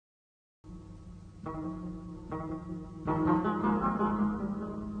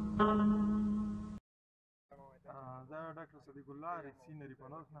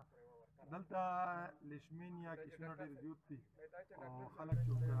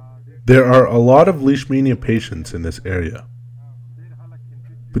There are a lot of Leishmania patients in this area,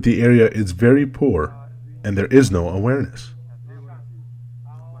 but the area is very poor and there is no awareness.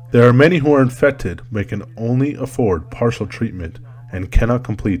 There are many who are infected but can only afford partial treatment and cannot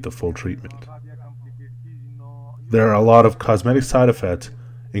complete the full treatment. There are a lot of cosmetic side effects,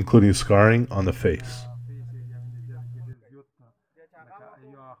 including scarring on the face.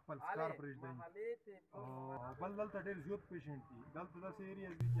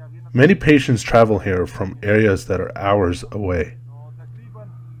 Many patients travel here from areas that are hours away.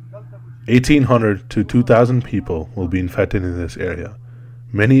 1,800 to 2,000 people will be infected in this area,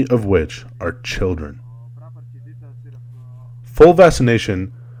 many of which are children. Full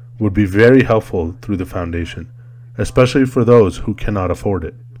vaccination would be very helpful through the foundation, especially for those who cannot afford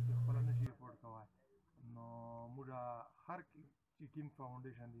it.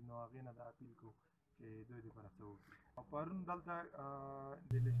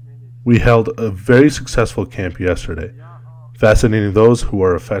 We held a very successful camp yesterday, vaccinating those who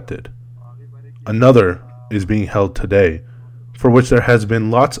are affected. Another is being held today, for which there has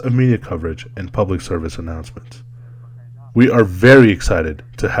been lots of media coverage and public service announcements. We are very excited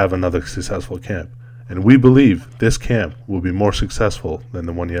to have another successful camp, and we believe this camp will be more successful than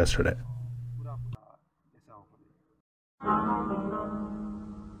the one yesterday.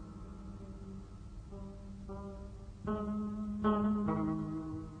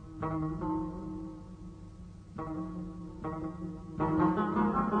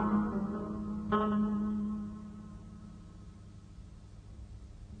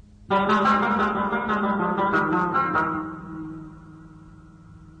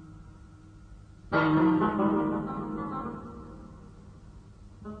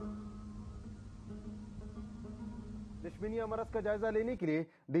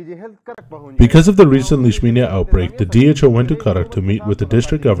 Because of the recent Leishmania outbreak, the DHO went to Qatar to meet with the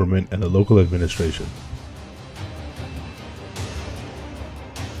district government and the local administration.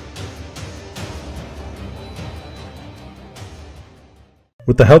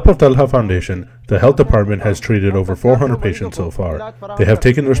 With the help of Talha Foundation, the health department has treated over 400 patients so far. They have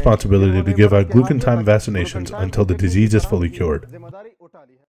taken the responsibility to give out glucan-time vaccinations until the disease is fully cured.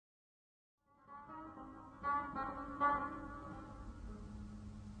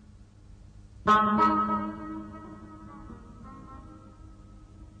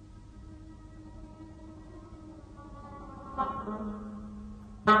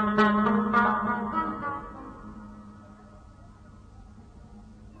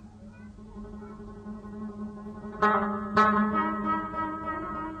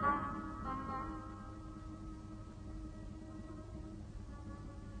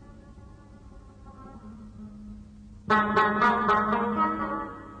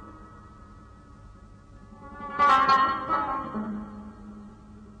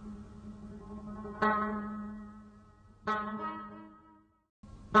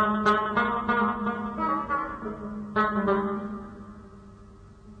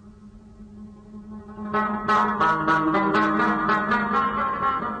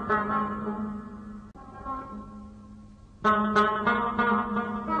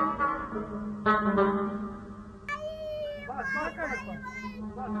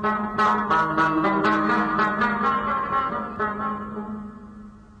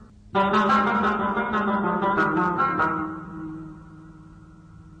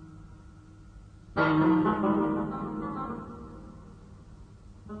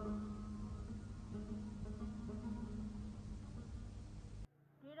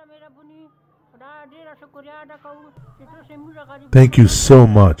 Thank you so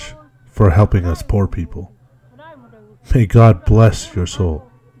much for helping us poor people. May God bless your soul.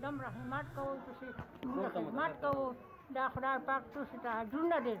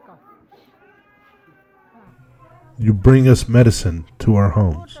 You bring us medicine to our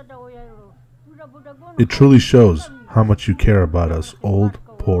homes. It truly shows how much you care about us old,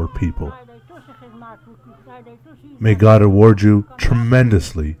 poor people. May God reward you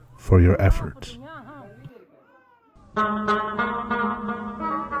tremendously for your efforts.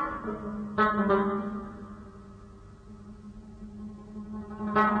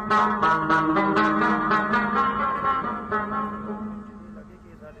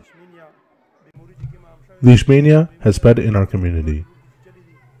 Leishmania has spread in our community.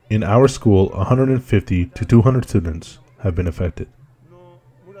 In our school, 150 to 200 students have been affected.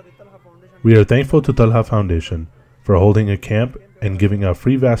 We are thankful to Talha Foundation for holding a camp and giving out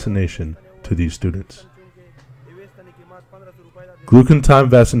free vaccination to to these students. Glucan-time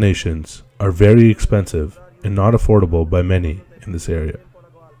vaccinations are very expensive and not affordable by many in this area.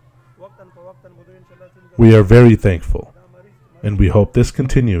 We are very thankful, and we hope this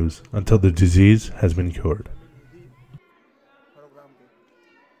continues until the disease has been cured.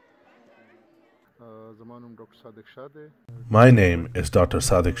 My name is Dr.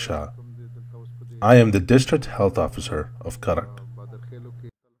 Sadiq Shah. I am the District Health Officer of Karak.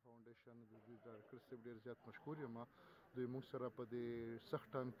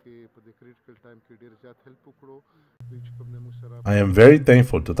 I am very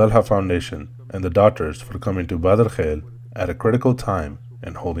thankful to Talha Foundation and the doctors for coming to Badr Khail at a critical time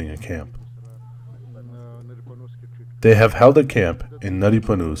and holding a camp. They have held a camp in Nadi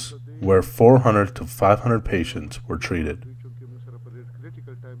Panus where 400 to 500 patients were treated.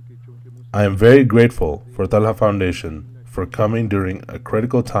 I am very grateful for Talha Foundation for coming during a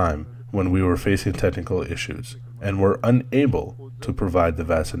critical time when we were facing technical issues and were unable to provide the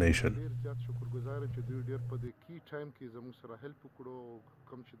vaccination.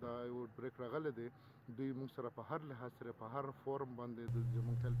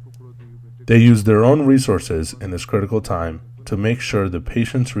 They used their own resources in this critical time to make sure the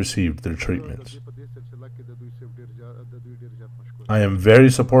patients received their treatments. I am very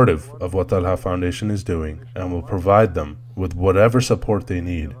supportive of what Talha Foundation is doing and will provide them with whatever support they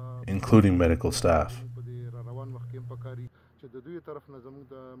need, including medical staff.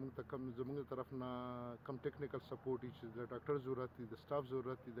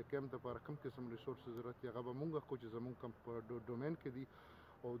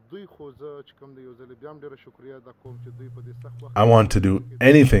 I want to do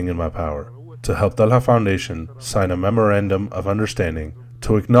anything in my power to help Talha Foundation sign a memorandum of understanding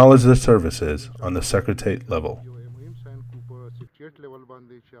to acknowledge their services on the secretariat level.